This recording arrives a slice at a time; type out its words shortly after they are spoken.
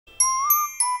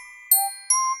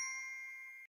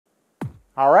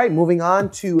All right, moving on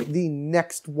to the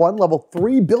next one, level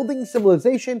 3, building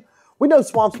civilization. We know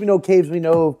swamps, we know caves, we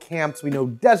know camps, we know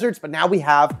deserts, but now we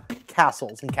have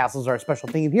castles, and castles are a special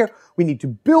thing in here. We need to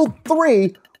build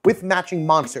 3 with matching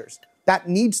monsters. That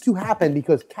needs to happen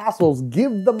because castles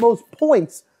give the most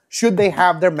points should they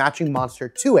have their matching monster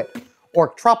to it.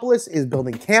 Orctropolis is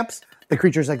building camps. The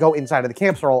creatures that go inside of the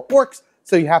camps are all orcs,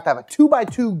 so you have to have a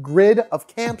 2x2 grid of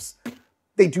camps.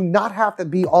 They do not have to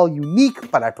be all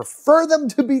unique, but I prefer them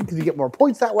to be because you get more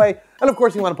points that way. And of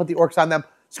course, you want to put the orcs on them,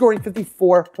 scoring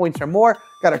 54 points or more.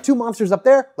 Got our 2 monsters up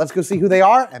there. Let's go see who they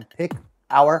are and pick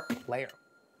our player.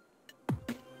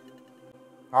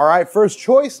 All right, first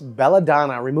choice,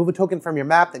 Belladonna. Remove a token from your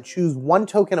map, then choose 1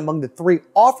 token among the 3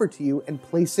 offered to you and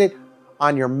place it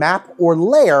on your map or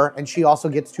lair, and she also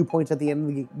gets 2 points at the end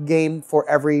of the game for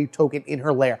every token in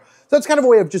her lair. So it's kind of a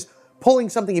way of just pulling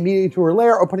something immediately to her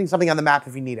lair or putting something on the map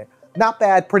if you need it. Not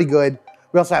bad, pretty good.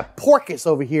 We also have Porcus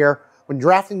over here. When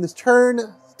drafting this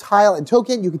turn, tile, and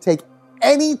token, you can take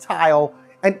any tile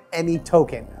and any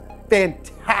token.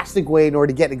 Fantastic way in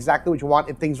order to get exactly what you want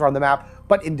if things are on the map,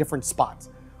 but in different spots.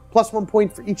 Plus 1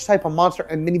 point for each type of monster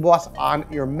and mini-boss on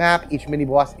your map. Each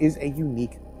mini-boss is a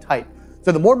unique type.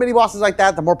 So the more mini-bosses like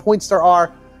that, the more points there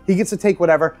are. He gets to take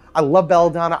whatever. I love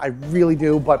Belladonna, I really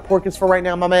do, but Porcus for right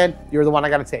now, my man, you're the one I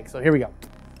gotta take. So here we go.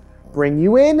 Bring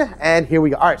you in, and here we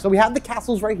go. All right, so we have the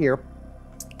castles right here.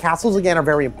 Castles, again, are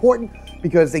very important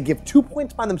because they give 2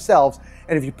 points by themselves,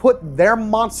 and if you put their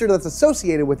monster that's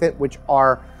associated with it, which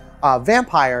are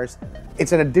vampires,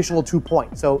 it's an additional 2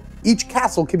 points. So each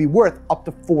castle can be worth up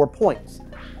to 4 points.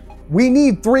 We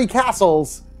need 3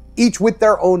 castles, each with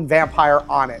their own vampire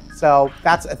on it. So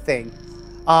that's a thing.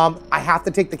 I have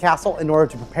to take the castle in order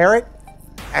to prepare it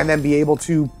and then be able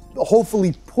to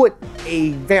hopefully put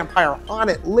a vampire on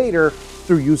it later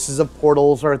through uses of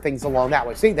portals or things along that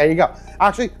way. See, there you go.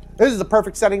 Actually, this is the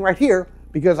perfect setting right here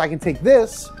because I can take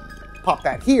this, pop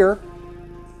that here,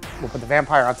 we'll put the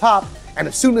vampire on top, and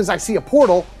as soon as I see a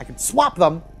portal, I can swap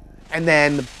them, and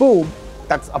then boom,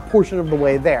 that's a portion of the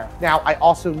way there. Now, I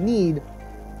also need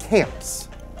camps.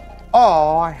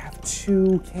 Oh, I have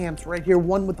 2 camps right here,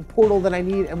 one with the portal that I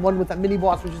need and one with that mini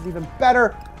boss, which is even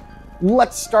better.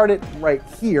 Let's start it right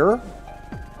here.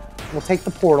 We'll take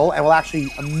the portal and we'll actually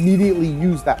immediately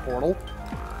use that portal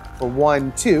for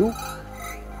 1, 2.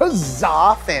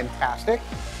 Huzzah, fantastic.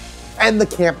 And the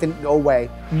camp didn't go away,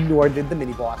 nor did the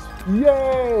mini boss.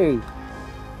 Yay!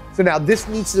 So now this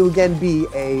needs to again be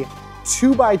a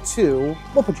 2x2,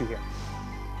 we'll put you here,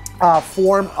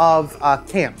 form of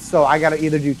camps. So I gotta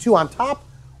either do 2 on top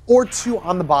or 2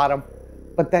 on the bottom,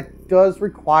 but that does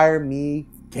require me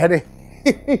getting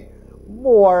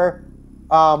more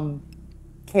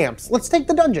camps. Let's take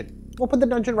the dungeon. We'll put the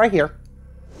dungeon right here.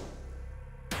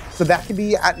 So that could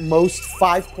be at most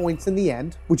 5 points in the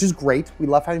end, which is great. We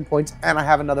love having points, and I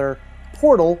have another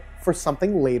portal for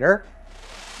something later.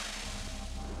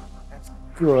 That's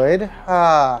good.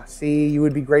 See, you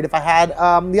would be great if I had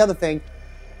the other thing.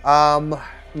 I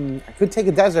could take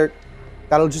a desert.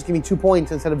 That'll just give me 2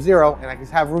 points instead of 0, and I can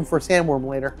have room for a sandworm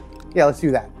later. Yeah, let's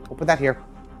do that. We'll put that here.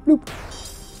 Bloop.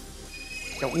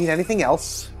 Don't need anything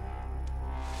else.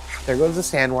 There goes the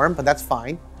sandworm, but that's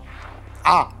fine.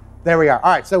 Ah, there we are.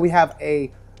 All right, so we have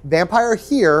a vampire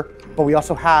here, but we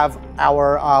also have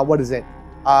our,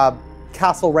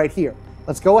 castle right here.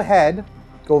 Let's go ahead,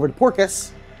 go over to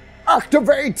Porcus.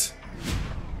 Activate!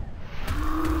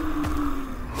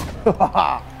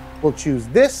 We'll choose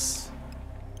this.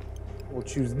 We'll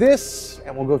choose this,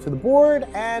 and we'll go to the board,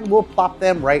 and we'll plop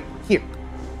them right here.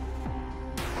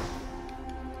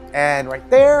 And right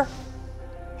there.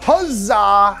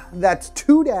 Huzzah! That's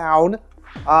 2 down.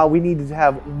 We need to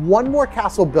have 1 more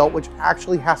castle built, which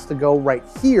actually has to go right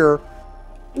here.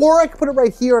 Or I can put it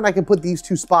right here, and I can put these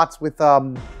 2 spots with,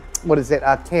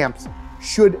 camps,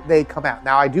 should they come out.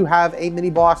 Now, I do have a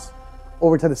mini-boss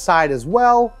over to the side as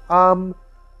well.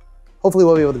 Hopefully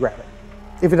we'll be able to grab it,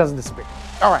 if it doesn't disappear.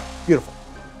 All right, beautiful.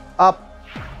 Up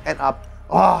and up.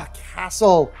 Oh,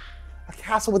 castle. A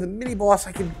castle with a mini-boss,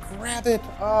 I can grab it.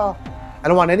 Oh, I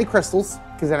don't want any crystals,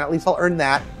 because then at least I'll earn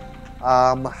that.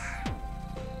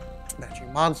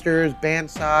 Matching monsters,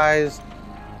 band size.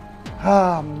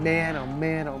 Oh, man, oh,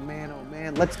 man, oh, man, oh,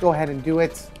 man. Let's go ahead and do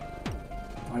it.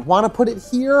 Do I want to put it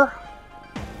here?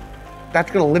 That's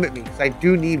going to limit me, because I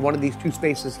do need one of these 2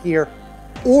 spaces here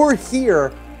or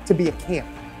here to be a camp.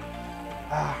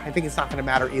 I think it's not going to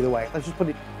matter either way. Let's just put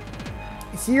it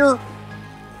here.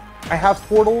 I have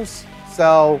portals,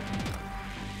 so...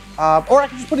 or I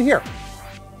can just put it here.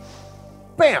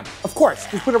 Bam! Of course,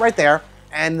 just put it right there.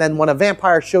 And then when a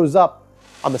vampire shows up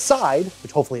on the side,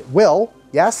 which hopefully it will,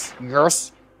 yes,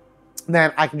 And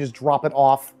then I can just drop it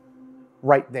off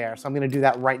right there. So I'm going to do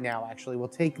that right now, actually. We'll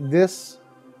take this.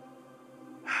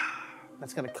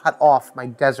 That's going to cut off my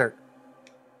desert.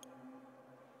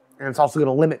 And it's also going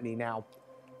to limit me now. All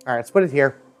right, let's put it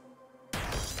here.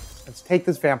 Let's take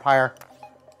this vampire.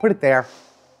 Put it there.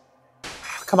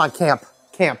 Come on, camp.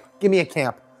 Camp. Give me a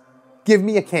camp. Give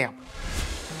me a camp.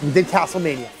 We did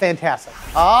Castlemania. Fantastic.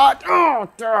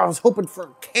 I was hoping for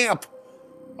a camp.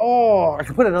 Oh, I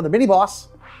could put another mini-boss.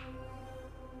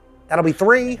 That'll be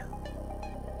 3. All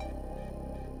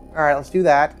right, let's do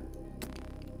that.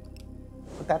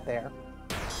 Put that there.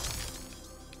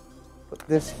 Put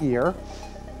this here.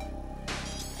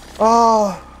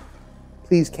 Oh,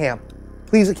 please camp.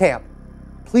 Please a camp.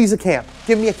 Please a camp.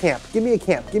 Give me a camp. Give me a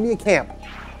camp. Give me a camp.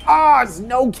 There's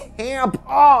no camp.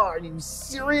 Are you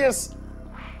serious?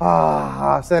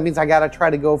 So that means I gotta try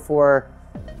to go for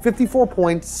 54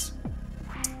 points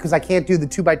because I can't do the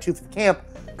 2x2 for the camp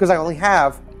because I only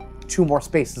have 2 more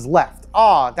spaces left.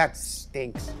 That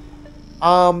stinks.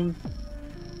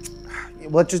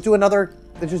 Let's just do another.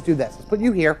 Let's just do this. Let's put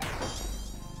you here.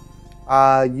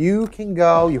 You can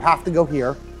go. You have to go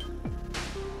here.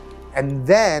 And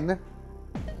then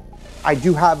I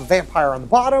do have a vampire on the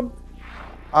bottom.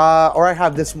 Or I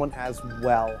have this one as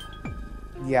well.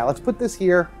 Yeah, let's put this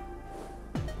here.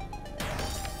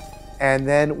 And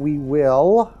then we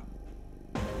will...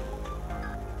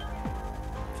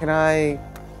 Can I...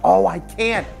 Oh, I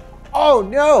can't. Oh,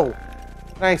 no.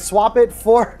 Can I swap it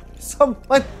for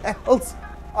someone else?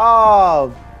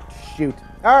 Oh, shoot.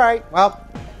 All right, well,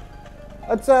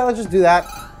 let's just do that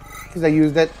because I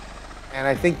used it. And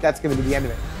I think that's going to be the end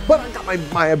of it. But I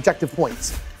got my objective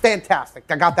points. Fantastic.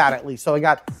 I got that at least. So I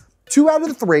got 2 out of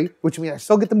the 3, which means I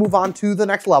still get to move on to the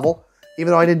next level,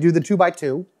 even though I didn't do the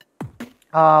 2x2.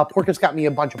 Porcus got me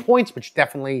a bunch of points, which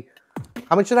definitely...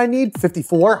 How much did I need?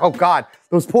 54? Oh, God.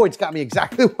 Those points got me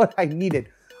exactly what I needed.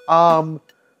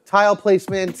 Tile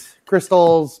placement,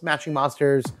 crystals, matching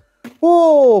monsters.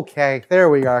 Okay, there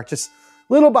we are. Just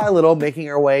little by little making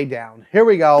our way down. Here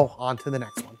we go. On to the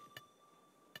next one.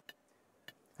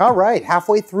 All right,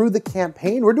 halfway through the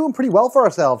campaign. We're doing pretty well for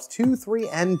ourselves. 2, 3,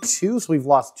 and 2. So we've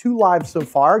lost 2 lives so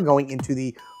far going into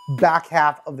the back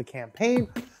half of the campaign.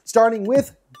 Starting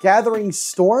with Gathering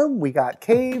Storm. We got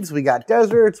caves, we got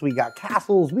deserts, we got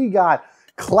castles, we got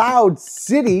cloud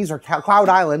cities, or cloud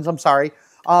islands, I'm sorry,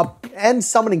 and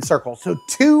summoning circles. So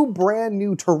 2 brand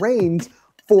new terrains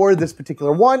for this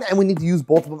particular one, and we need to use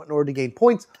both of them in order to gain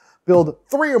points. Build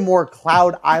 3 or more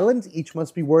cloud islands. Each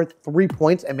must be worth 3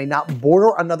 points and may not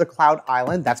border another cloud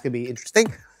island. That's going to be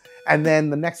interesting. And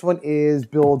then the next one is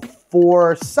build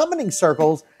 4 summoning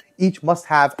circles. Each must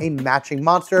have a matching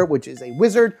monster, which is a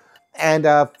wizard, and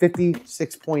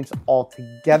 56 points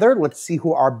altogether. Let's see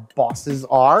who our bosses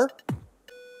are.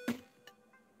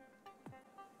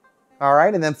 All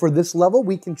right, and then for this level,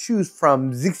 we can choose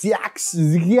from Zigzax,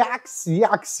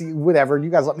 whatever.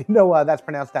 You guys let me know that's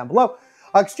pronounced down below.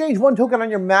 Exchange 1 token on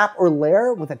your map or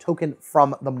lair with a token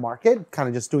from the market. Kind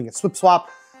of just doing a swap,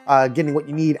 getting what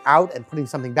you need out and putting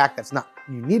something back that's not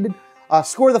you needed.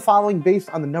 Score the following based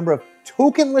on the number of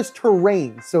tokenless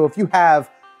terrains. So if you have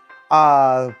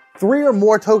 3 or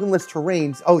more tokenless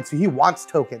terrains, so he wants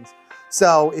tokens.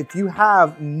 So if you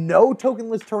have no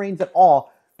tokenless terrains at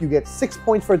all, you get 6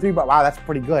 points for a 3, but wow, that's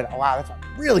pretty good. Oh, wow, that's a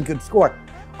really good score.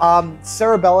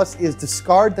 Cerebellus is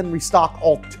discard, then restock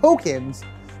all tokens.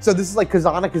 So this is like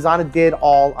Kazana. Kazana did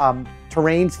all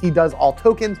terrains. He does all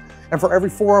tokens. And for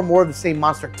every 4 or more of the same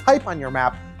monster type on your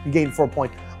map, you gain 4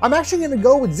 points. I'm actually going to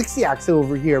go with Zixiax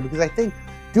over here because I think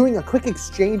doing a quick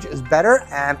exchange is better.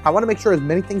 And I want to make sure as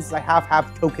many things as I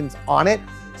have tokens on it.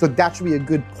 So that should be a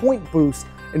good point boost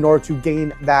in order to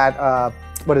gain that,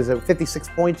 56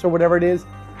 points or whatever it is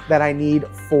that I need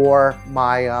for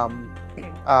my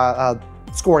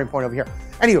scoring point over here.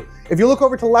 Anywho, if you look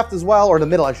over to the left as well, or the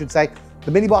middle, I should say, the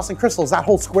mini boss and crystals, that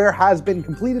whole square has been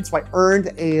completed, so I earned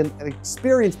an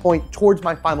experience point towards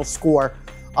my final score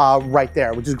right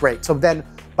there, which is great. So then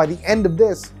by the end of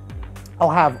this, I'll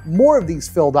have more of these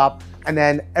filled up, and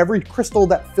then every crystal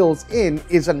that fills in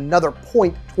is another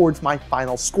point towards my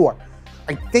final score.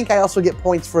 I think I also get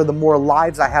points for the more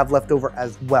lives I have left over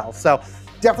as well. So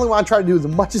definitely want to try to do as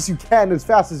much as you can, as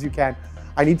fast as you can.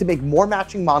 I need to make more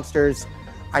matching monsters.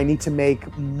 I need to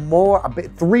make more,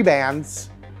 3 bands.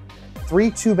 3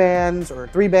 2-bands or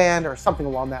 3-band or something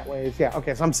along that way. Yeah,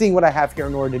 okay, so I'm seeing what I have here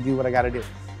in order to do what I gotta do.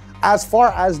 As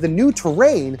far as the new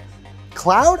terrain,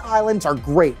 Cloud Islands are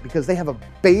great because they have a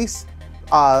base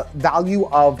value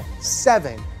of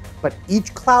 7, but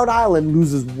each Cloud Island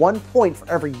loses 1 point for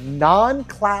every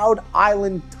non-Cloud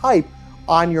Island type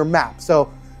on your map. So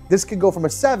this could go from a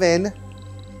 7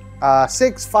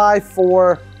 6, 5,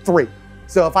 4, 3.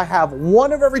 So if I have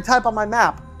one of every type on my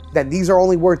map, then these are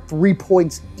only worth 3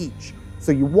 points each.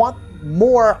 So you want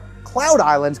more cloud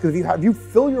islands, because if you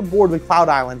fill your board with cloud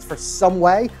islands for some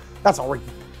way, that's a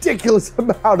ridiculous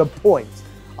amount of points.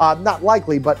 Not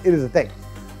likely, but it is a thing.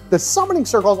 The summoning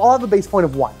circles all have a base point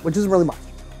of 1, which isn't really much.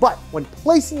 But when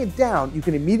placing it down, you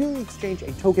can immediately exchange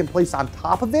a token placed on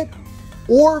top of it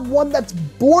or one that's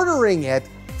bordering it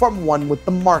from one with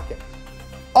the market.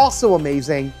 Also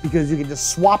amazing because you can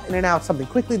just swap in and out something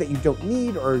quickly that you don't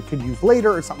need or could use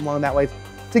later or something along that way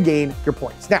to gain your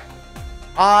points. Now,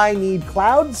 I need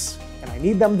clouds and I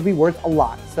need them to be worth a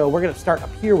lot. So we're gonna start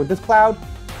up here with this cloud.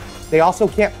 They also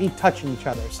can't be touching each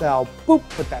other. So boop,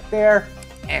 put that there.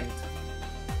 And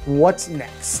what's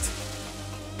next?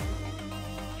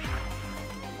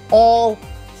 All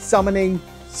summoning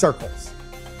circles.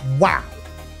 Wow.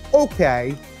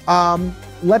 Okay,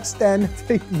 let's then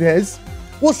take this.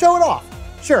 We'll show it off.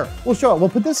 Sure, we'll show it. We'll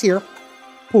put this here.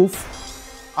 Poof.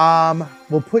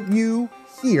 We'll put you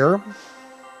here.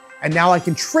 And now I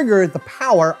can trigger the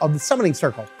power of the summoning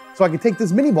circle. So I can take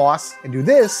this mini boss and do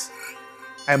this,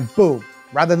 and boom.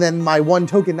 Rather than my one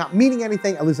token not meaning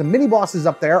anything, at least a mini boss is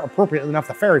up there, appropriately enough,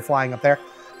 the fairy flying up there,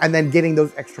 and then getting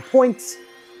those extra points.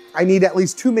 I need at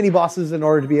least 2 mini bosses in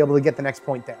order to be able to get the next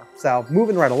point there. So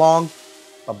moving right along.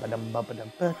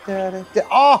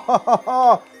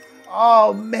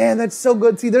 Oh man, that's so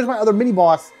good. See, there's my other mini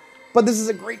boss, but this is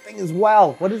a great thing as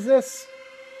well. What is this?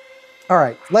 All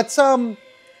right, let's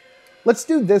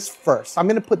do this first. I'm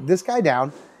gonna put this guy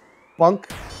down, bunk,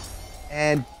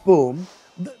 and boom.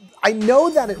 I know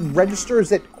that it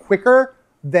registers it quicker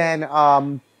than,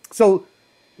 so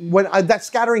when that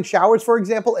scattering showers, for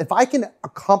example, if I can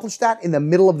accomplish that in the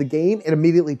middle of the game, it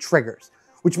immediately triggers,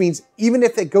 which means even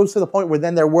if it goes to the point where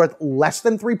then they're worth less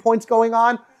than 3 points going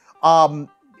on,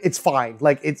 it's fine.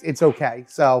 Like, it's okay.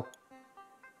 So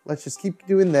let's just keep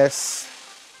doing this.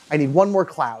 I need one more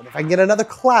cloud. If I can get another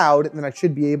cloud, then I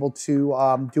should be able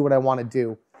to do what I want to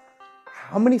do.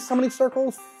 How many summoning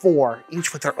circles? 4,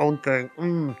 each with their own thing.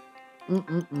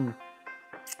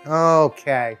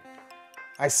 Okay.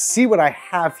 I see what I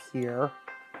have here.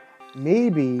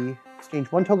 Maybe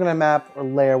exchange 1 token on map or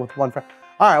layer with 1 friend.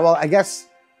 All right, well, I guess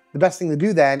the best thing to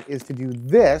do then is to do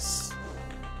this.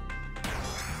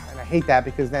 And I hate that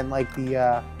because then like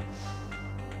the,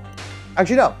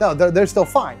 actually no, they're still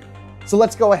fine. So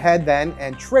let's go ahead then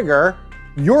and trigger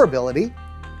your ability.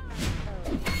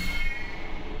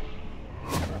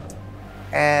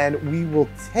 And we will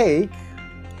take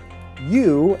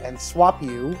you and swap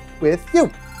you with you.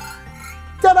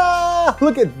 Ta-da!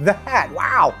 Look at that,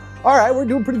 wow. All right, we're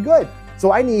doing pretty good.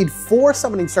 So I need 4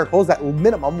 summoning circles at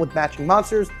minimum with matching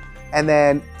monsters, and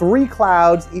then 3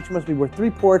 clouds, each must be worth 3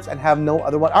 ports and have no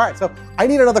other one. All right, so I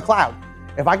need another cloud.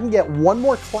 If I can get 1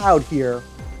 more cloud here,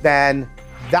 then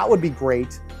that would be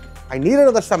great. I need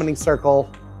another summoning circle.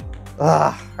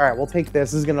 All right, we'll take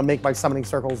this. This is gonna make my summoning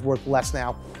circles worth less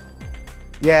now.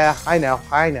 Yeah, I know.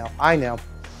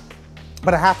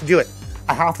 But I have to do it.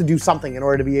 I have to do something in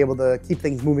order to be able to keep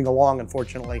things moving along,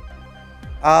 unfortunately.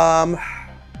 Can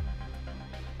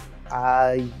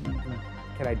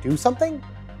I do something?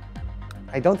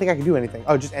 I don't think I can do anything.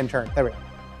 Oh, just end turn. There we go.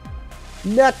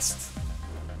 Next.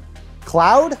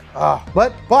 Cloud?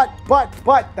 But,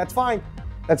 that's fine.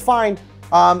 That's fine.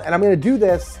 And I'm gonna do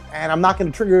this, and I'm not gonna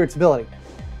trigger its ability.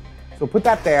 So put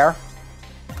that there,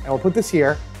 and we'll put this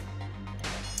here.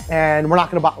 And we're not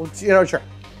gonna, you know, sure.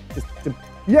 Just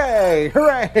yay,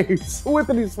 hooray,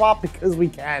 swippity swap because we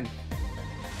can.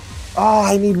 Oh,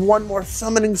 I need 1 more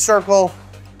summoning circle.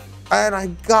 And I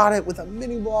got it with a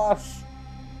mini boss.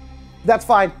 That's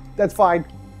fine, that's fine.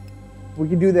 We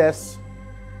can do this.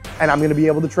 And I'm gonna be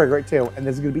able to trigger it too. And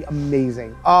this is gonna be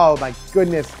amazing. Oh my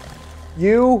goodness.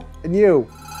 You and you.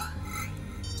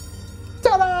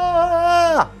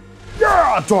 Ta-da!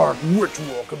 Yeah, dark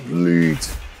ritual complete.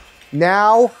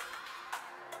 Now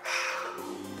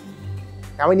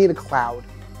I need a cloud.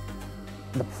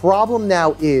 The problem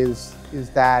now is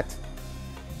that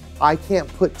I can't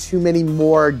put too many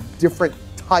more different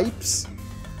types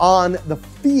on the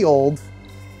field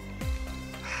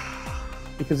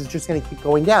because it's just gonna keep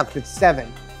going down because it's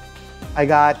 7. I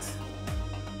got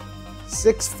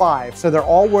 6, 5, so they're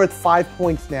all worth 5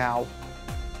 points now.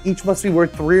 Each must be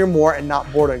worth 3 or more and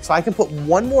not bordering. So I can put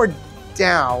 1 more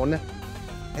down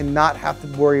and not have to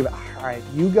worry about, all right,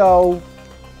 you go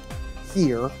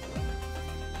here.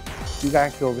 You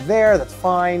guys go over there, that's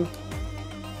fine.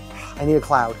 I need a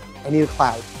cloud. I need a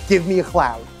cloud. Give me a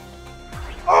cloud.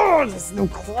 Oh, there's no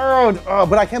cloud. Oh,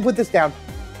 but I can put this down.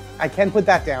 I can put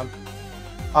that down.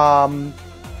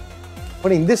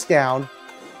 Putting this down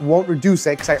won't reduce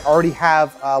it because I already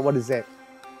have, what is it?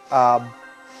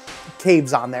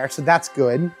 Caves on there, so that's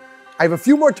good. I have a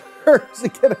few more turns to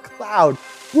get a cloud.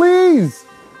 Please!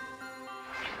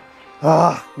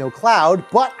 No cloud,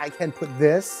 but I can put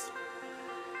this,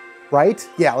 right?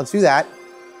 Yeah, let's do that.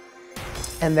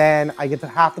 And then I get to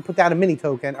have to put down a mini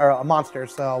token, or a monster,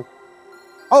 so...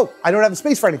 Oh, I don't have the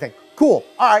space for anything. Cool.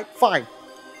 All right, fine.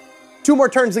 2 more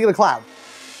turns to get a cloud.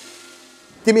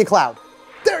 Give me a cloud.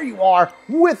 There you are,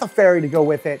 with a fairy to go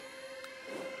with it.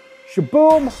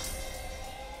 Shaboom.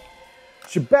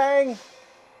 Shebang.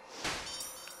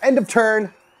 End of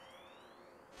turn.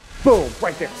 Boom,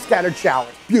 right there, scattered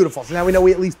showers. Beautiful. So now we know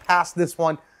we at least passed this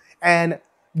one. And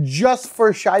just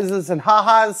for shizas and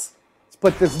ha-has, let's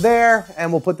put this there,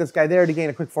 and we'll put this guy there to gain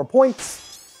a quick 4 points.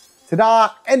 Ta-da,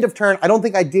 end of turn. I don't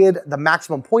think I did the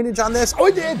maximum pointage on this. Oh,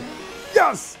 I did!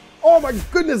 Yes! Oh my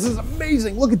goodness, this is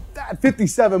amazing. Look at that,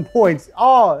 57 points.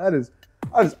 Oh, that is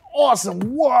awesome.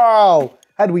 Wow.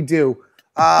 How do we do?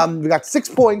 We got 6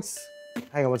 points.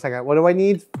 Hang on one second. What do I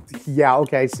need? Yeah,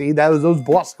 okay, see, that was those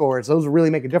boss scores. Those really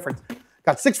make a difference.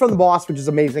 Got 6 from the boss, which is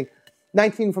amazing.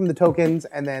 19 from the tokens,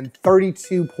 and then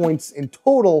 32 points in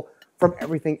total from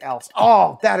everything else.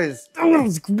 Oh, that is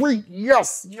great.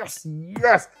 Yes, yes, yes.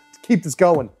 Let's keep this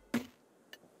going.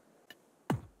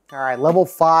 All right, level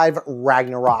 5,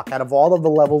 Ragnarok. Out of all of the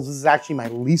levels, this is actually my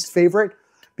least favorite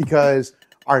because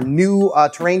our new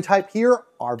terrain type here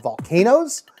are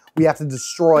volcanoes. We have to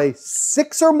destroy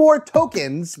 6 or more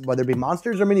tokens, whether it be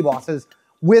monsters or mini-bosses,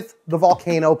 with the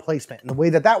volcano placement. And the way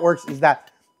that that works is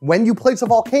that when you place a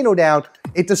volcano down,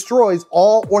 it destroys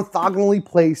all orthogonally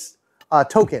placed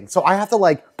tokens. So I have to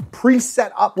like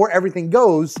preset up where everything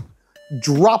goes,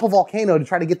 drop a volcano to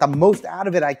try to get the most out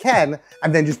of it I can,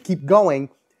 and then just keep going.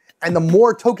 And the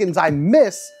more tokens I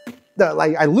miss,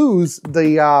 I lose,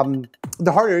 the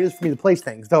harder it is for me to place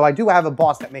things. Though I do have a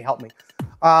boss that may help me.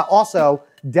 Also,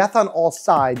 death on all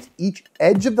sides. Each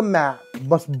edge of the map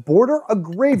must border a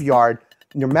graveyard.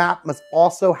 And your map must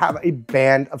also have a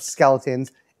band of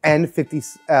skeletons and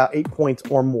 58 points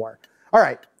or more. All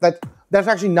right, that's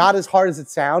actually not as hard as it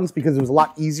sounds because it was a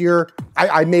lot easier.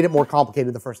 I made it more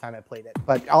complicated the first time I played it,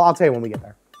 but I'll tell you when we get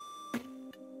there.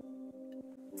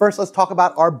 First, let's talk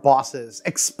about our bosses.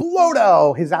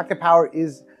 Explodo! His active power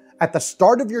is at the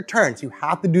start of your turn, so you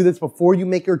have to do this before you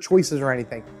make your choices or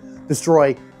anything.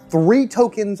 Destroy 3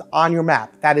 tokens on your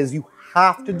map. That is, you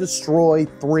have to destroy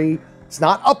 3. It's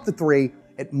not up to 3,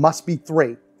 it must be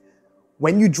 3.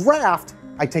 When you draft,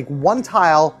 I take 1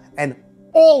 tile and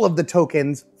all of the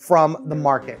tokens from the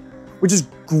market, which is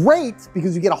great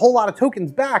because you get a whole lot of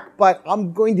tokens back, but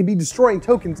I'm going to be destroying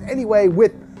tokens anyway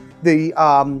with the,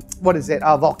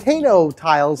 volcano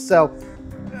tiles, so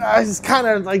it's kind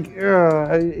of like,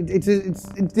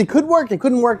 it could work, it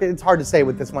couldn't work, it's hard to say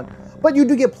with this one. But you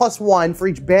do get +1 for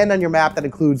each band on your map that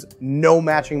includes no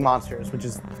matching monsters, which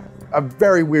is a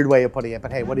very weird way of putting it,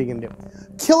 but hey, what are you gonna do?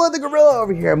 Killer the Gorilla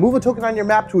over here. Move a token on your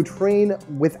map to a terrain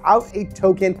without a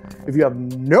token. If you have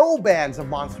no bands of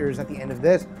monsters at the end of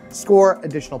this, score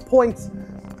additional points.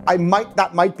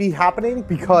 That might be happening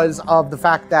because of the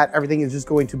fact that everything is just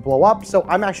going to blow up. So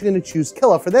I'm actually going to choose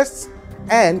Killer for this,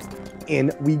 and in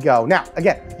we go. Now,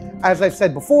 again, as I've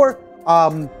said before,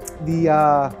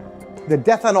 the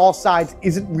death on all sides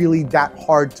isn't really that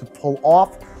hard to pull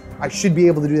off. I should be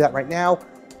able to do that right now.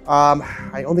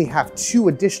 I only have 2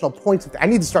 additional points. I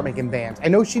need to start making bands. I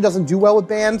know she doesn't do well with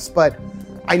bands, but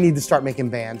I need to start making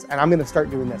bands, and I'm going to start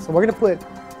doing this. So we're going to put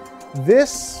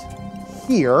this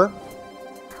here.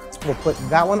 We'll put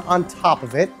that one on top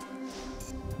of it.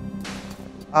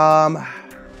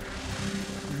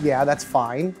 Yeah, that's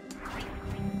fine.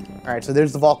 All right, so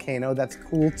there's the volcano. That's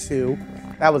cool too.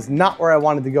 That was not where I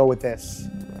wanted to go with this.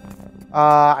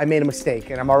 I made a mistake,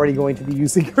 and I'm already going to be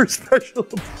using her special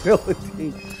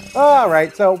ability. All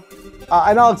right, so,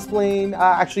 and I'll explain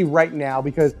actually right now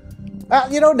because, no,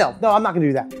 I'm not gonna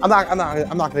do that.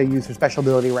 I'm not gonna use her special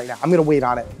ability right now. I'm gonna wait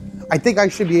on it. I think I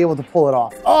should be able to pull it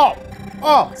off.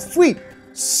 Oh, sweet,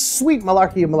 sweet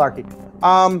malarkey of malarkey.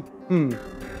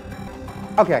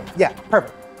 Okay, yeah,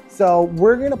 perfect. So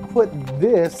we're gonna put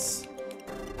this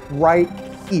right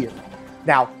here.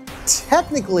 Now,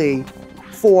 technically,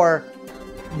 for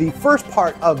the first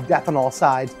part of Death on All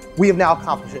Sides, we have now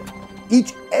accomplished it.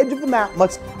 Each edge of the map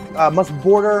must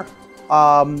border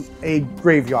a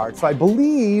graveyard. So I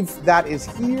believe that is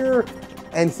here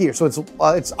and here. So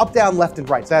it's up, down, left, and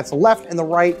right. So that's the left and the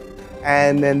right.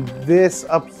 And then this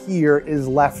up here is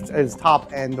left, is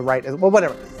top, and the right is, well,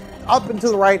 whatever. Up and to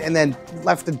the right, and then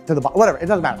left and to the bottom, whatever, it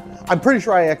doesn't matter. I'm pretty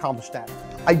sure I accomplished that.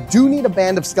 I do need a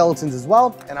band of skeletons as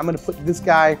well, and I'm gonna put this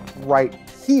guy right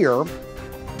here.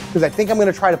 because I think I'm going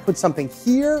to try to put something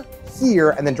here,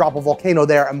 here, and then drop a volcano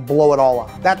there and blow it all up.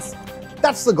 That's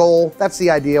the goal. That's the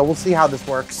idea. We'll see how this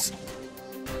works.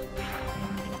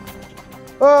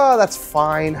 Oh, that's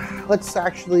fine. Let's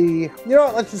actually, you know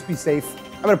what? Let's just be safe.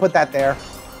 I'm going to put that there.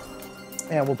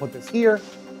 And we'll put this here.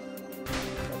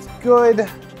 That's good.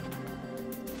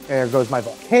 There goes my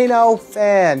volcano.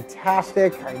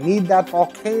 Fantastic. I need that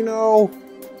volcano.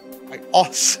 I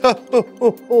also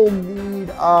need,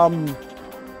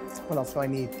 what else do I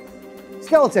need?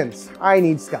 Skeletons. I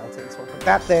need skeletons. We'll put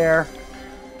that there.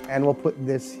 And we'll put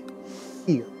this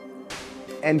here.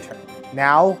 Enter.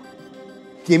 Now,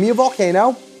 give me a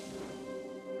volcano.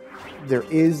 There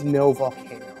is no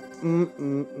volcano.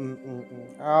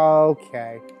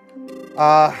 Okay.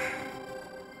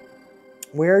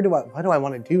 What do I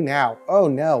want to do now? Oh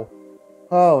no.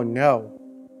 Oh no.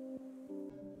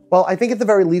 Well, I think at the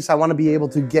very least I want to be able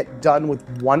to get done with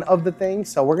one of the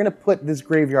things. So we're going to put this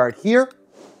graveyard here.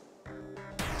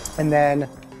 And then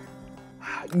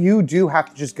you do have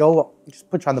to just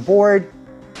put you on the board.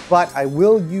 But I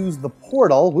will use the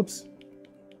portal, whoops,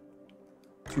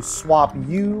 to swap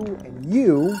you and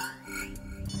you.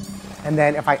 And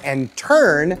then if I end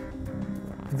turn,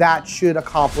 that should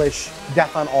accomplish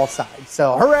death on all sides.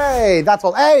 So hooray, that's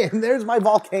all. Hey, and there's my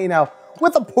volcano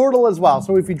with a portal as well.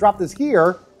 So if we drop this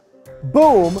here,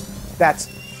 boom, that's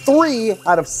 3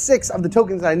 out of 6 of the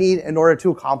tokens that I need in order to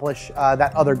accomplish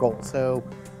that other goal. So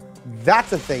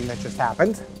that's a thing that just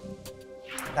happened.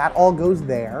 That all goes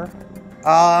there.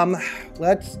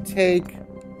 Let's take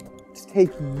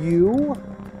you.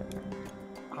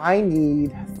 I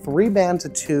need 3 bands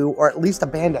of 2, or at least a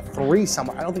band of 3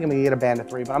 somewhere. I don't think I'm gonna get a band of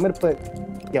 3, but I'm gonna put,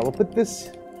 yeah, we'll put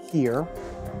this here.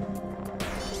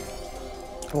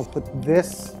 And we'll put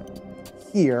this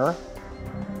here.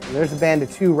 And there's a band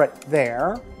of 2 right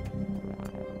there.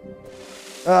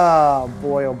 Oh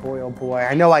boy, oh boy, oh boy.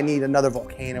 I know I need another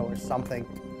volcano or something.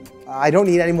 I don't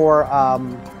need any more,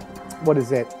 what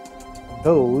is it?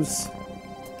 Those.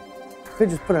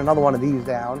 Could just put another one of these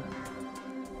down.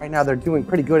 Right now they're doing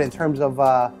pretty good in terms of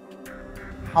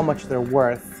how much they're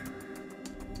worth.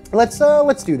 Let's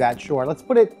do that, sure. Let's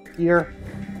put it here.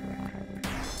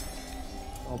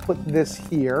 I'll put this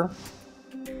here.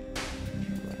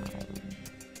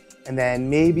 And then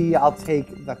maybe I'll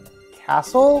take the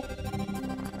castle.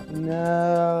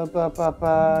 No,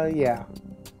 yeah.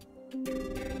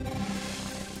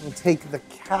 We'll take the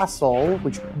castle,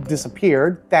 which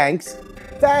disappeared. Thanks.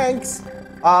 Thanks.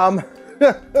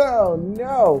 Oh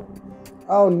no.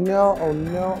 Oh no, oh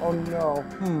no, oh no.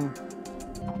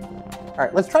 All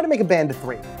right, let's try to make a band of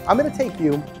 3. I'm gonna take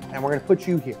you and we're gonna put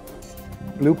you here.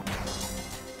 Bloop.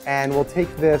 And we'll take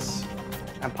this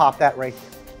and pop that right here.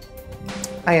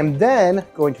 I am then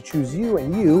going to choose you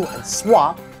and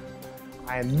swap.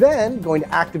 I am then going to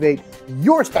activate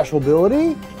your special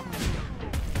ability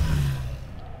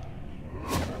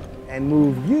and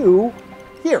move you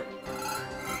here.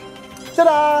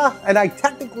 Ta-da! And I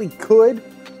technically could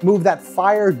move that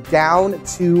fire down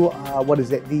to, what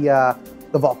is it, the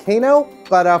volcano,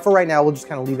 but for right now, we'll just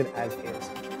kind of leave it as is.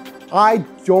 I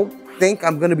don't think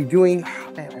I'm gonna be doing,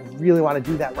 man, I really wanna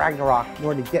do that Ragnarok in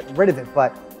order to get rid of it,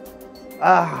 but,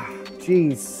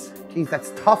 geez,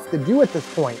 that's tough to do at this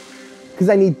point, because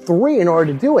I need 3 in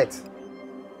order to do it.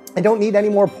 I don't need any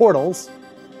more portals.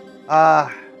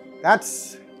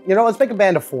 That's, you know, let's make a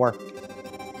band of 4.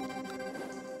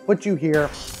 Put you here,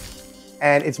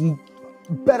 and it's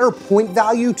better point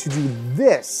value to do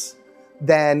this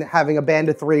than having a band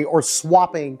of 3 or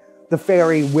swapping the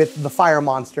fairy with the fire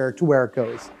monster to where it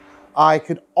goes. I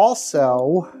could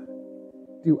also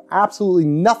do absolutely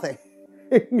nothing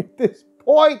at this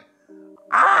point.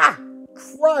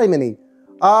 Criminy.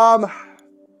 I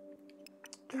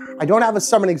don't have a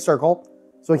summoning circle,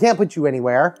 so I can't put you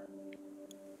anywhere.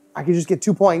 I could just get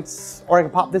 2 points, or I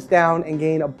can pop this down and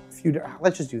gain a few.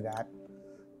 Let's just do that.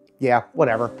 Yeah,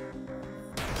 whatever.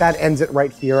 That ends it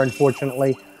right here,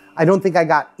 unfortunately. I don't think I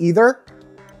got either.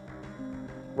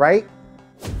 Right?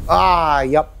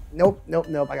 Yep. Nope.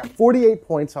 I got 48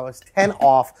 points, so I was 10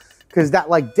 off. Because that,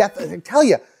 like, death, I tell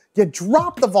you, you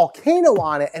drop the volcano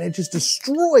on it, and it just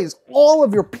destroys all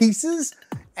of your pieces.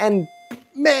 And,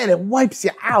 man, it wipes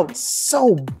you out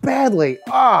so badly.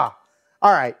 All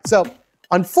right, so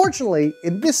unfortunately,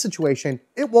 in this situation,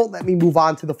 it won't let me move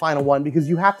on to the final one because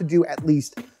you have to do at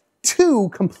least 2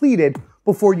 completed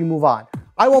before you move on.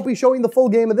 I won't be showing the full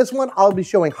game of this one. I'll be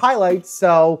showing highlights.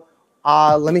 So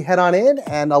let me head on in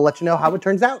and I'll let you know how it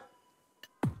turns out.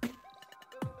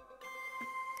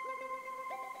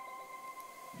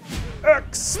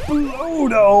 Explodo!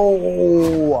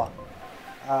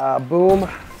 Boom,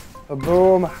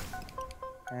 boom,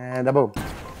 And a boom.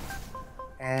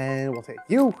 And we'll take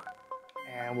you.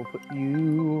 And we'll put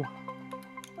you...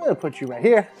 I'm gonna put you right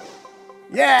here.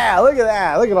 Yeah, look at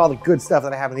that. Look at all the good stuff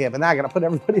that I have in the end. But now I gotta put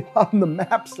everybody on the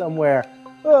map somewhere.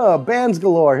 Oh, bands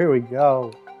galore. Here we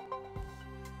go.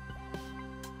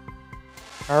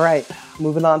 All right,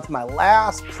 moving on to my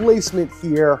last placement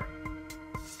here.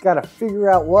 Just gotta figure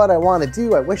out what I want to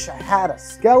do. I wish I had a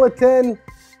skeleton.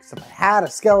 Because if I had a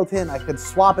skeleton, I could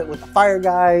swap it with the fire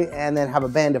guy and then have a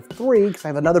band of 3, because I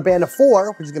have another band of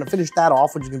 4, which is gonna finish that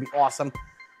off, which is gonna be awesome.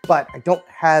 But I don't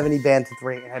have any band to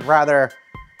 3, and I'd rather...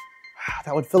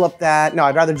 That would fill up that. No,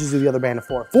 I'd rather just do the other band of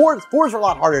 4. Fours are a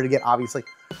lot harder to get, obviously.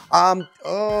 I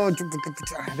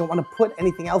don't want to put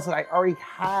anything else that I already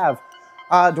have.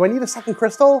 Do I need a second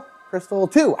crystal? Crystal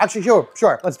 2. Actually,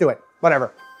 sure. Let's do it.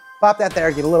 Whatever. Pop that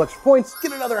there, get a little extra points,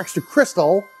 get another extra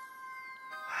crystal.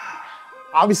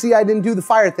 Obviously, I didn't do the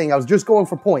fire thing. I was just going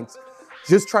for points.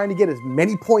 Just trying to get as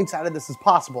many points out of this as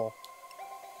possible.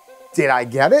 Did I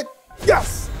get it?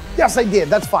 Yes! Yes, I did.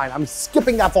 That's fine. I'm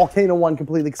skipping that volcano one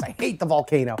completely because I hate the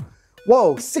volcano.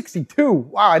 Whoa, 62.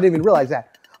 Wow, I didn't even realize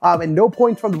that. And no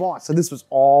points from the boss. So this was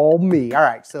all me. All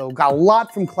right, so got a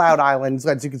lot from Cloud Islands.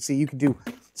 As you can see, you can do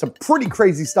some pretty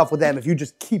crazy stuff with them if you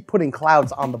just keep putting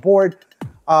clouds on the board.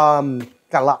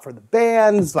 Got a lot for the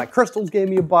bands. Like crystals gave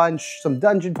me a bunch. Some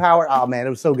dungeon power. Oh, man, it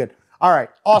was so good. All right,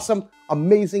 awesome,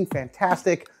 amazing,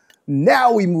 fantastic.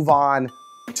 Now we move on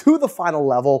to the final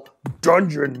level,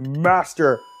 Dungeon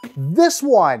Master. This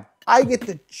one, I get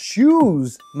to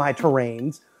choose my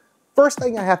terrains. First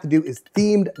thing I have to do is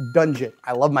themed dungeon.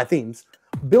 I love my themes.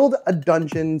 Build a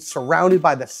dungeon surrounded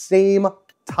by the same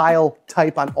tile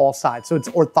type on all sides. So it's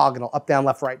orthogonal, up, down,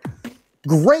 left, right.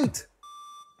 Great,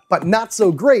 but not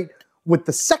so great with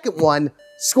the second one,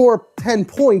 score 10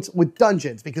 points with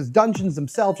dungeons, because dungeons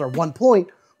themselves are 1 point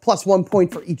plus 1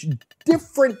 point for each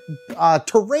different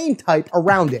terrain type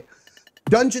around it.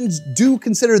 Dungeons do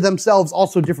consider themselves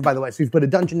also different, by the way. So if you put a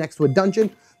dungeon next to a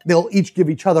dungeon, they'll each give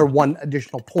each other 1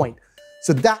 additional point.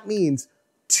 So that means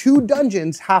 2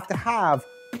 dungeons have to have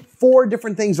 4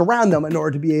 different things around them in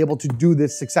order to be able to do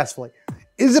this successfully.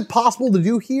 Is it possible to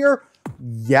do here?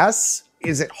 Yes.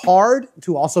 Is it hard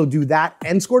to also do that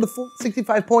and score the full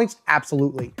 65 points?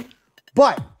 Absolutely.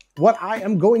 But what I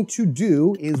am going to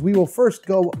do is we will first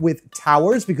go with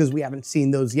towers because we haven't seen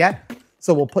those yet.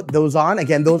 So we'll put those on.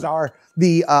 Again, those are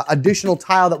the additional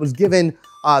tile that was given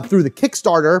through the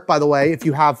Kickstarter, by the way, if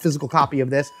you have a physical copy of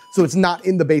this. So it's not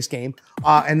in the base game.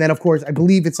 And then, of course, I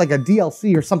believe it's like a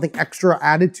DLC or something extra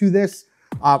added to this.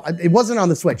 It wasn't on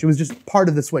the Switch. It was just part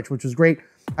of the Switch, which was great.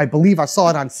 I believe I saw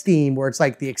it on Steam where it's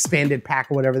like the expanded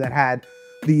pack or whatever that had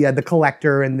the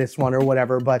collector and this one or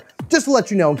whatever. But just to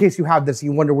let you know, in case you have this,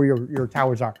 you wonder where your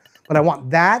towers are. But I want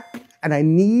that, and I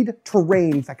need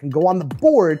terrains that can go on the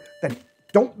board that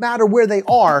don't matter where they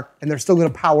are, and they're still gonna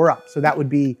power up. So that would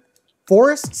be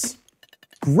forests,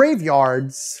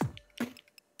 graveyards,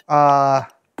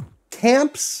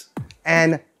 camps,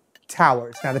 and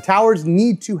towers. Now the towers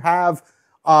need to have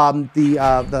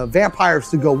the vampires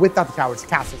to go with, not the towers, the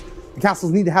castles. The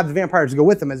castles need to have the vampires to go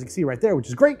with them, as you can see right there, which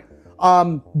is great.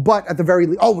 But at the very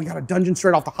least, oh, we got a dungeon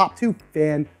straight off the hop too.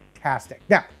 Fantastic.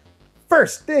 Now,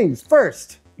 first things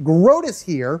first, Grotus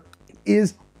here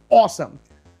is awesome.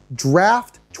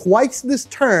 Draft twice this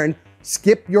turn,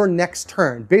 skip your next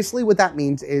turn. Basically what that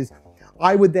means is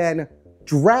I would then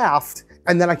draft,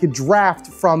 and then I could draft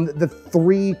from the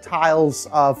 3 tiles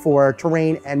for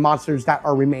terrain and monsters that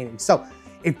are remaining. So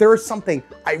if there is something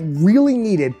I really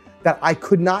needed that I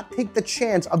could not take the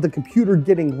chance of the computer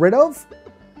getting rid of,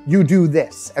 you do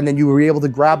this, and then you were able to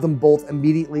grab them both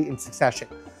immediately in succession.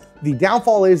 The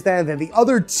downfall is then that the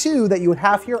other 2 that you would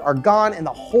have here are gone and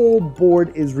the whole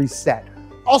board is reset.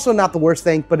 Also not the worst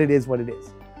thing, but it is what it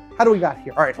is. How do we got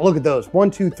here? All right, look at those.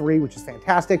 1, 2, 3, which is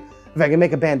fantastic. If I can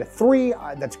make a band of 3,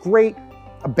 that's great.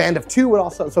 A band of 2 would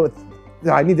also, so it's,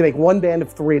 I need to make 1 band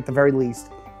of 3 at the very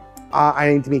least. I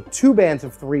need to make 2 bands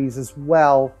of 3s as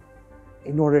well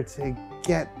in order to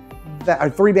get that, or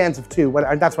 3 bands of 2,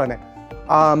 that's what I meant.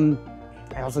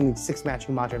 I also need 6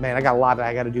 matching mantra. Man, I got a lot that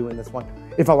I got to do in this one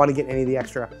if I want to get any of the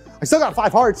extra. I still got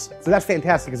 5 hearts, so that's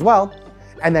fantastic as well.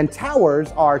 And then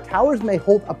towers may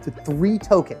hold up to 3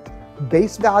 tokens.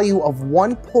 Base value of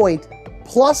 1 point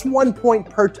plus 1 point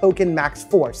per token, max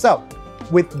 4. So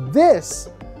with this,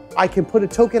 I can put a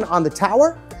token on the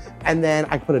tower, and then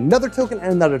I put another token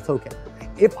and another token.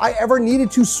 If I ever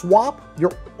needed to swap,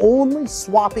 you're only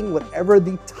swapping whatever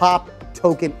the top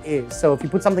token is. So if you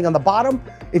put something on the bottom,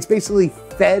 it's basically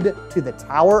fed to the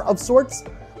tower of sorts.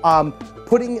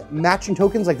 Putting matching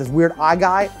tokens like this weird eye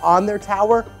guy on their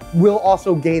tower will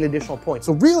also gain additional points.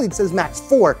 So really it says max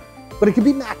 4. but it could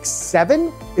be max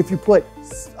 7 if you put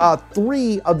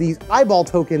 3 of these eyeball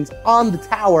tokens on the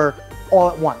tower all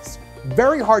at once.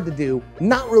 Very hard to do,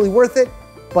 not really worth it,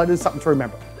 but it's something to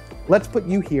remember. Let's put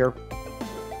you here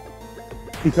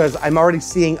because I'm already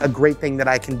seeing a great thing that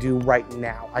I can do right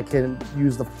now. I can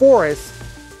use the forest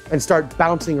and start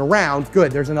bouncing around.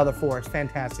 Good, there's another forest,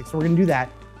 fantastic. So we're gonna do that.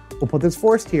 We'll put this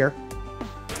forest here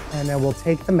and then we'll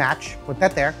take the match, put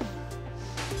that there.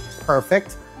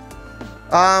 Perfect.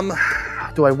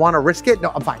 Do I wanna risk it?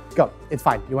 No, I'm fine, go, it's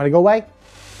fine. You wanna go away?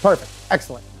 Perfect,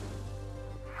 excellent.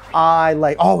 I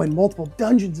like, oh, and multiple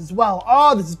dungeons as well.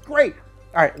 Oh, this is great.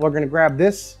 All right, we're gonna grab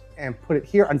this and put it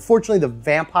here. Unfortunately, the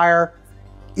vampire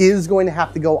is going to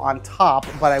have to go on top,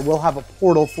 but I will have a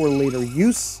portal for later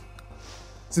use.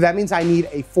 So that means I need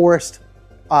a forest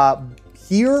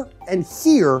here and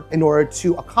here in order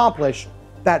to accomplish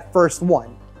that first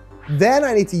one. Then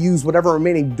I need to use whatever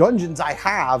remaining dungeons I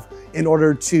have in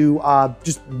order to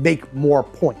just make more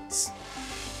points.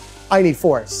 I need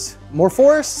forests. More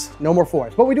forests? No more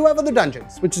forests. But we do have other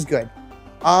dungeons, which is good.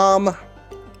 Oh,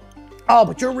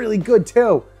 but you're really good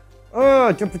too. Do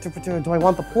I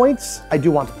want the points? I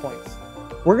do want the points.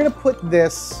 We're gonna put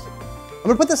this, I'm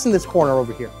gonna put this in this corner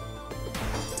over here.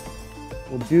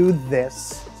 We'll do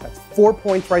this. So that's 4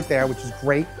 points right there, which is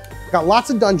great. Got lots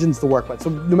of dungeons to work with, so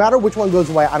no matter which one goes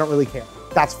away, I don't really care.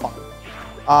 That's fine.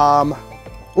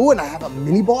 Ooh, and I have a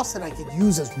mini boss that I could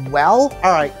use as well.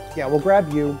 All right, yeah, we'll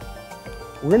grab you.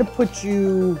 We're gonna put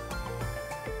you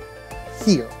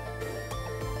here.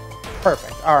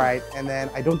 Perfect, all right. And then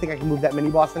I don't think I can move that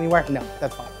mini boss anywhere. No,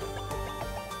 that's fine.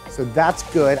 So that's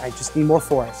good. I just need more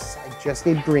forests. I just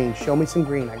need green. Show me some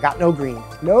green. I got no green.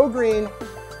 No green.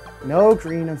 No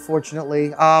green, unfortunately.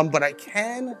 But I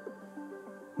can,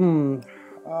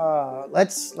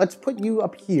 let's put you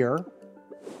up here.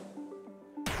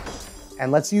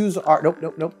 And let's use our,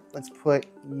 nope. Let's put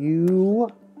you,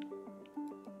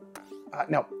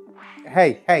 no.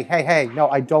 Hey. No,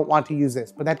 I don't want to use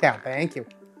this. Put that down, thank you.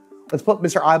 Let's put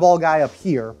Mr. Eyeball Guy up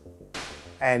here.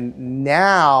 And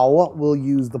now we'll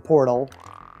use the portal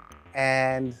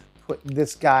and put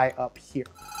this guy up here.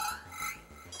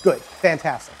 Good,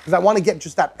 fantastic. Because I want to get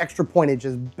just that extra pointage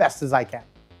as best as I can.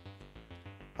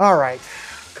 All right,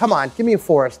 come on, give me a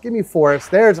forest, give me a forest.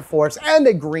 There's a forest and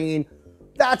a green.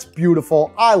 That's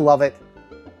beautiful, I love it.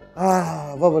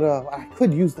 I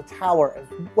could use the tower as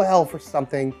well for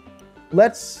something.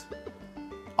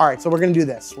 All right, so we're gonna do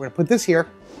this. We're gonna put this here.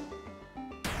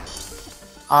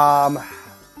 I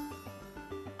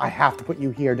have to put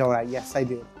you here, don't I? Yes, I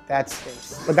do. That's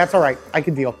space, but that's all right. I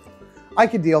can deal. I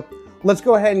can deal. Let's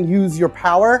go ahead and use your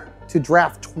power to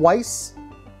draft twice.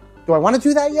 Do I want to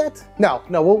do that yet? No,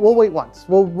 we'll wait once.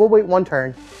 We'll wait one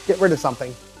turn. Get rid of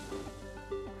something.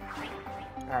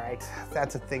 All right,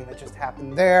 that's a thing that just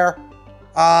happened there.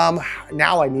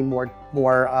 Now I need more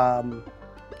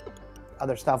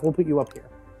other stuff. We'll put you up here.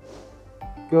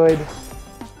 Good.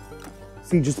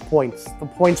 See, just points. The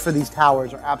points for these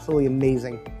towers are absolutely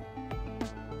amazing.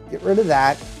 Get rid of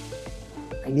that.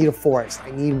 I need a forest.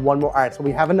 I need one more. All right, so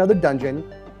we have another dungeon,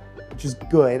 which is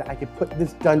good. I could put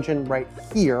this dungeon right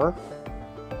here,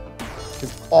 which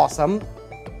is awesome.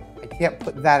 I can't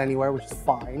put that anywhere, which is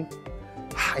fine.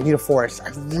 I need a forest.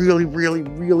 I really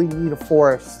need a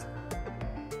forest.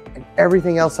 And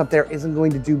everything else up there isn't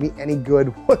going to do me any good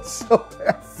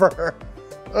whatsoever.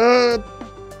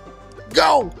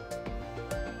 Go!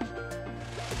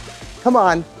 Come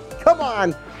on, come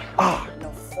on. Ah,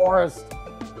 no forest.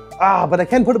 But I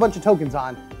can put a bunch of tokens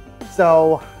on.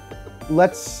 So I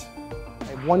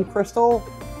have 1 crystal.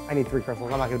 I need 3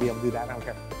 crystals. I'm not gonna be able to do that, I don't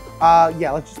care.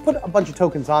 Yeah, let's just put a bunch of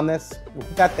tokens on this. We'll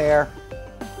put that there.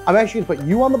 I'm actually gonna put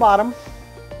you on the bottom,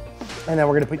 and then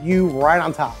we're gonna put you right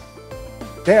on top.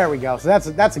 There we go. So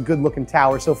that's a good looking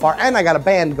tower so far. And I got a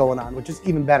band going on, which is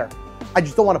even better. I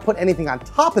just don't wanna put anything on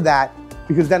top of that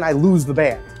because then I lose the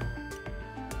band.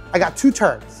 I got 2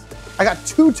 turns. I got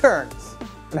 2 turns.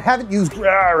 And I haven't used,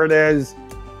 there it is.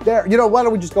 There, you know, why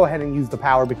don't we just go ahead and use the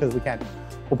power because we can.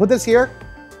 We'll put this here,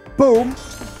 boom.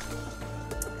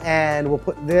 And we'll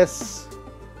put this,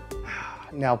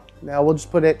 no, we'll just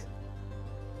put it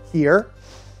here.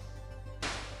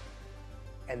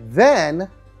 And then,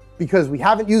 because we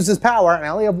haven't used this power and I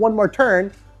only have 1 more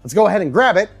turn, let's go ahead and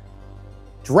grab it,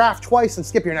 draft twice and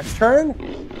skip your next turn.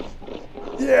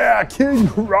 Yeah, King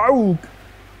Rogue.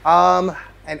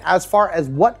 And as far as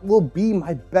what will be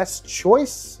my best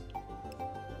choice,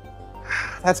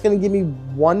 that's gonna give me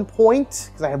 1 point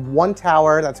because I have 1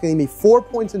 tower. That's gonna give me 4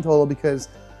 points in total because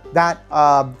that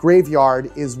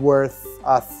graveyard is worth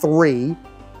 3.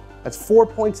 That's 4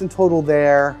 points in total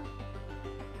there.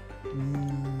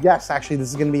 yes, actually, this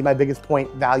is going to be my biggest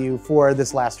point value for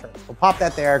this last turn. We'll pop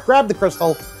that there, grab the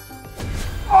crystal.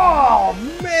 Oh,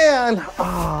 man.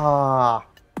 Ah.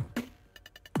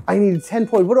 I needed 10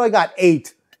 points. What do I got?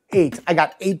 8. 8. I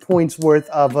got 8 points worth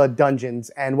of dungeons.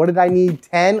 And what did I need?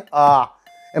 10?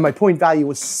 And my point value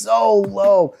was so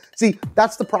low. See,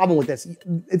 that's the problem with this.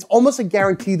 It's almost a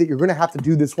guarantee that you're going to have to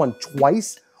do this one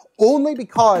twice, only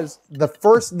because the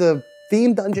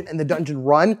theme dungeon and the dungeon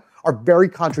run are very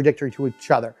contradictory to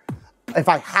each other. If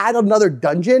I had another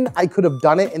dungeon, I could have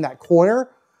done it in that corner,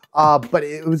 but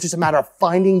it was just a matter of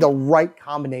finding the right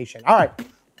combination. All right,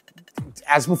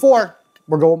 as before,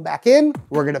 we're going back in.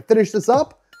 We're going to finish this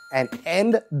up and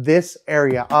end this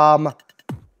area. I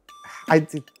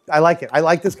like it. I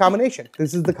like this combination.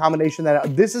 This is the combination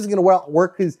that this is going to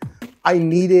work because I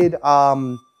needed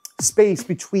space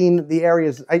between the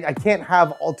areas. I can't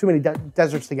have too many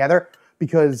deserts together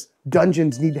because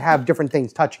dungeons need to have different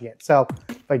things touching it. So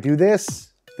if I do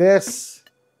this, do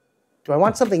I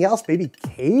want something else? Maybe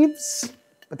caves?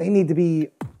 But they need to be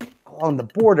along the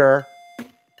border.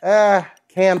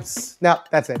 Camps. No,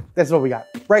 that's it. This is what we got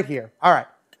right here. All right.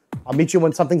 I'll meet you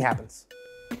when something happens.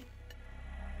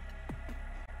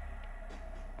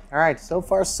 All right, so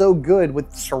far so good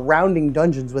with surrounding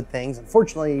dungeons with things.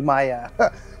 Unfortunately, my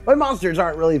my monsters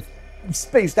aren't really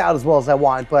spaced out as well as I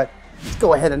want, but let's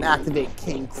go ahead and activate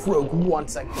King Croak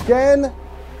once again,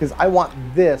 because I want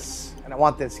this, and I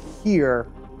want this here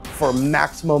for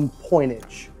maximum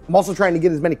pointage. I'm also trying to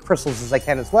get as many crystals as I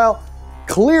can as well.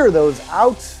 Clear those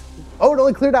out. Oh, it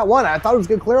only cleared out one. I thought it was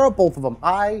gonna clear out both of them.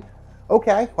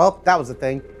 Okay, well, that was the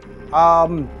thing.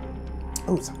 Oh,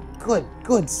 some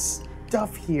good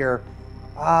stuff here.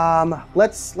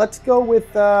 Let's go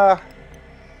with I'd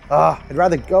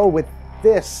rather go with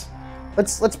this.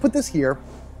 Let's put this here,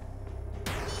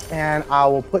 and I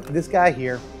will put this guy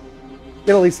here.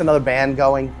 Get at least another band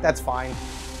going. That's fine.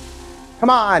 Come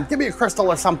on, give me a crystal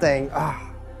or something. I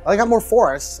got more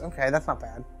forests. Okay, that's not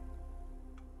bad.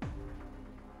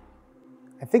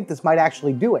 I think this might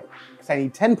actually do it because I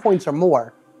need 10 points or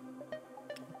more.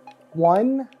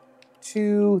 1,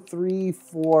 2, 3,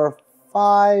 4,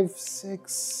 5,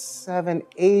 6, 7,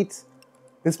 8.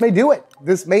 This may do it.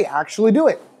 This may actually do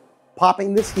it.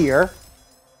 Popping this here.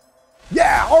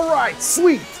 Yeah, all right,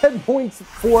 sweet. 10 points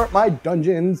for my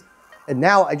dungeons. And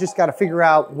now I just got to figure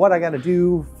out what I got to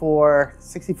do for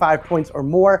 65 points or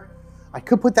more. I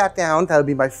could put that down. That would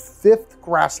be my 5th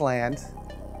grassland.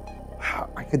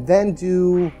 I could then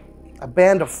do a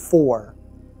band of 4.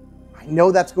 I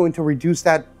know that's going to reduce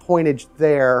that pointage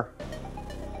there,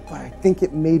 but I think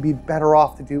it may be better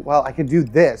off to do, well, I could do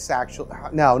this actually.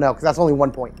 No, because that's only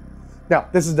 1 point. No,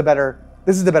 this is the better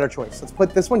choice. Let's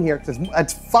put this one here because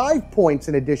it's 5 points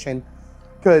in addition,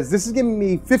 because this is giving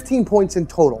me 15 points in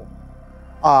total.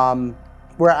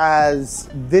 Whereas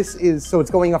this is, so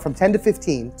it's going up from 10 to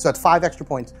 15, so that's 5 extra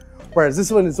points. Whereas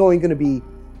this one is only going to be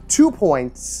 2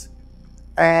 points,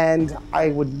 and I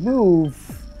would move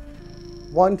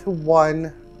 1 to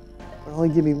 1. It'll only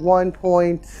give me 1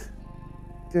 point.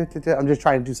 I'm just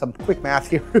trying to do some quick math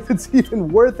here, if it's even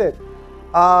worth it.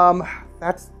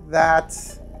 That's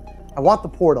that. I want the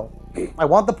portal. I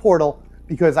want the portal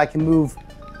because I can move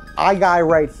guy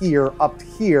right here up to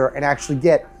here and actually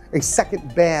get a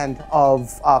second band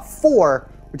of 4,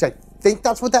 which I think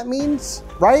that's what that means,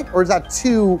 right? Or is that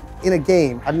 2 in a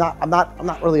game? I'm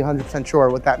not really 100% sure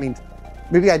what that means.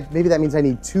 Maybe that means I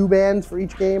need 2 bands for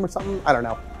each game or something. I don't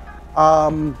know.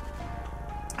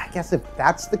 I guess if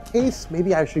that's the case,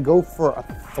 maybe I should go for a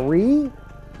 3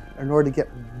 in order to get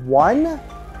 1.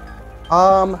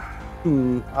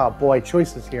 Oh boy,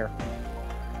 choices here.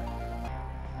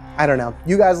 I don't know.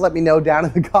 You guys let me know down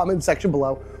in the comment section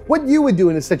below what you would do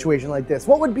in a situation like this.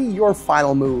 What would be your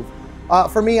final move?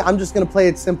 For me, I'm just gonna play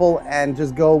it simple and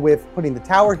just go with putting the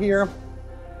tower here,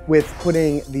 with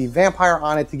putting the vampire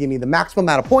on it to give me the maximum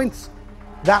amount of points.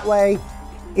 That way,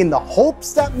 in the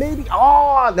hopes that maybe,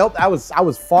 oh, nope, I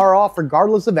was far off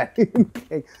regardless of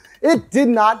anything. It did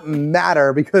not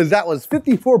matter because that was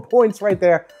 54 points right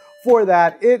there for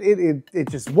that. It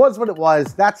just was what it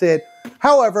was. That's it.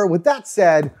 However, with that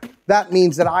said, that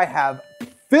means that I have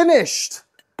finished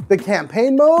the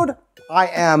campaign mode. I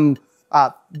am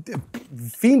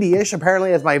fiendish,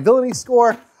 apparently, as my ability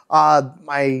score.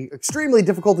 My extremely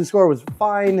difficulty score was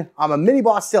fine. I'm a mini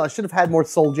boss still. I should have had more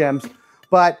soul gems,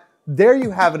 but there you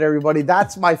have it, everybody.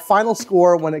 That's my final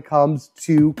score when it comes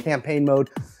to campaign mode.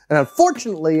 And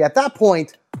unfortunately, at that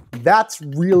point, that's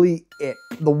really it.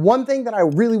 The one thing that I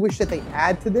really wish that they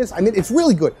add to this, I mean, it's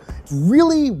really good. It's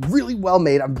really, really well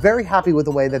made. I'm very happy with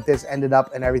the way that this ended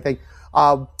up and everything.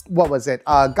 What was it?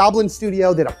 Goblin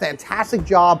Studio did a fantastic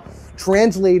job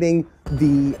translating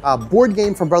the board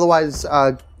game from Brotherwise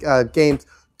games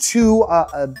to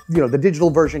the digital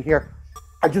version here.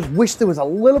 I just wish there was a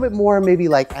little bit more, maybe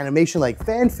like animation, like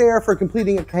fanfare for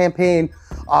completing a campaign.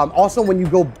 Also, when you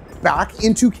go back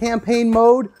into campaign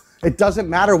mode, it doesn't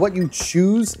matter what you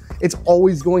choose. It's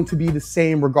always going to be the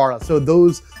same regardless. So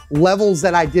those levels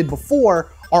that I did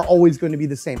before are always going to be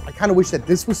the same. I kind of wish that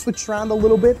this was switched around a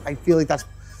little bit. I feel like that's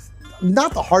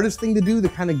not the hardest thing to do, to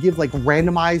kind of give like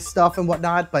randomized stuff and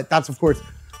whatnot, but that's of course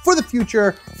for the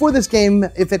future, for this game,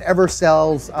 if it ever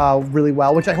sells really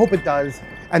well, which I hope it does.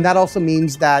 And that also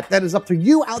means that that is up to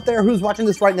you out there who's watching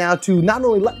this right now to not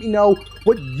only let me know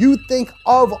what you think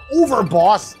of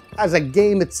Overboss as a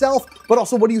game itself, but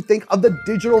also what do you think of the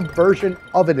digital version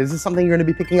of it? Is this something you're going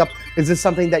to be picking up? Is this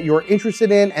something that you're interested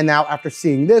in? And now after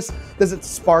seeing this, does it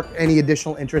spark any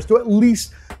additional interest to at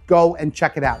least go and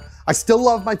check it out? I still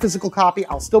love my physical copy.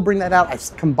 I'll still bring that out. I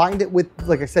combined it with,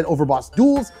 like I said, Overboss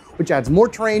Duels, which adds more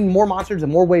terrain, more monsters,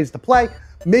 and more ways to play.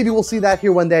 Maybe we'll see that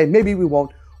here one day. Maybe we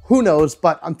won't. Who knows?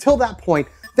 But until that point,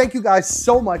 thank you guys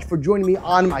so much for joining me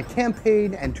on my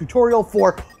campaign and tutorial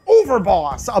for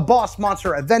Overboss, a boss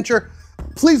monster adventure.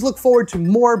 Please look forward to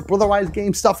more Brotherwise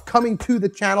game stuff coming to the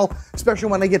channel, especially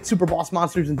when I get super boss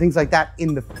monsters and things like that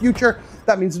in the future.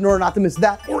 That means in order not to miss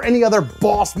that or any other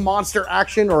boss monster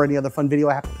action or any other fun video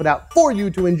I have to put out for you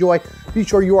to enjoy, be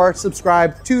sure you are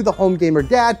subscribed to the Home Gamer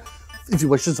Dad. If you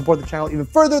wish to support the channel even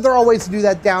further, there are ways to do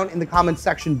that down in the comments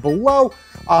section below.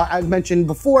 As mentioned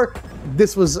before,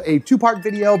 this was a two-part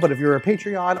video, but if you're a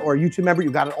Patreon or a YouTube member,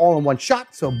 you got it all in one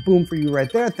shot. So boom for you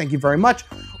right there. Thank you very much.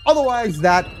 Otherwise,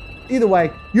 either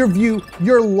way, your view,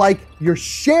 your like, your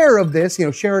share of this,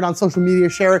 share it on social media,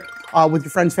 share it with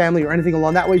your friends, family, or anything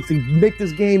along that way to make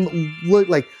this game look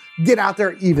like get out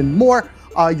there even more.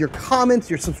 Your comments,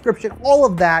 your subscription, all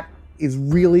of that is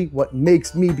really what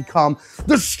makes me become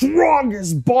the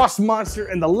strongest boss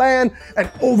monster in the land and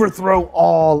overthrow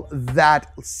all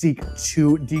that seek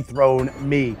to dethrone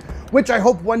me. Which I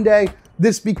hope one day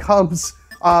this becomes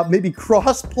maybe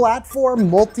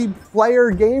cross-platform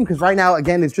multiplayer game, because right now,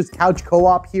 again, it's just couch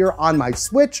co-op here on my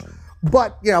Switch.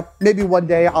 But, maybe one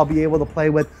day I'll be able to play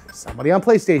with somebody on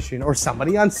PlayStation or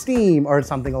somebody on Steam or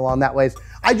something along that ways.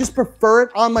 I just prefer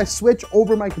it on my Switch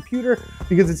over my computer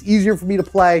because it's easier for me to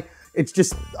play. It's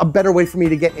just a better way for me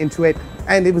to get into it.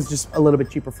 And it was just a little bit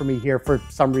cheaper for me here for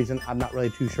some reason. I'm not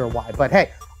really too sure why. But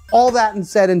hey, all that and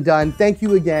said and done, thank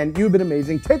you again. You've been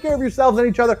amazing. Take care of yourselves and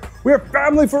each other. We're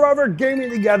family forever, gaming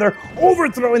together,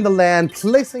 overthrowing the land,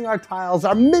 placing our tiles,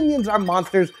 our minions, our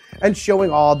monsters, and showing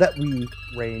all that we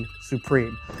reign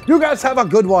supreme. You guys have a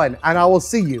good one, and I will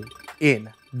see you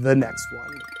in the next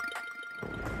one.